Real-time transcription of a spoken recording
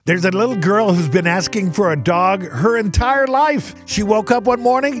There's a little girl who's been asking for a dog her entire life. She woke up one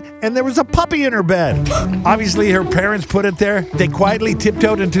morning and there was a puppy in her bed. Obviously, her parents put it there. They quietly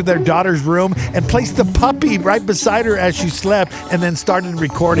tiptoed into their daughter's room and placed the puppy right beside her as she slept and then started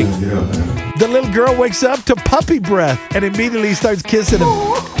recording. The little girl wakes up to puppy breath and immediately starts kissing him.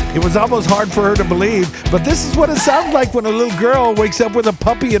 It was almost hard for her to believe, but this is what it sounds like when a little girl wakes up with a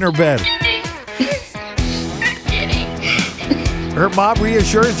puppy in her bed. Her mom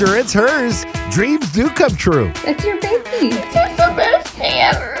reassures her it's hers. Dreams do come true. That's your baby. This is the best day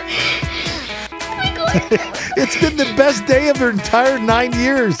ever. Oh my God. It's been the best day of her entire 9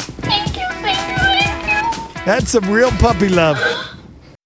 years. Thank you, thank you, thank you. That's some real puppy love.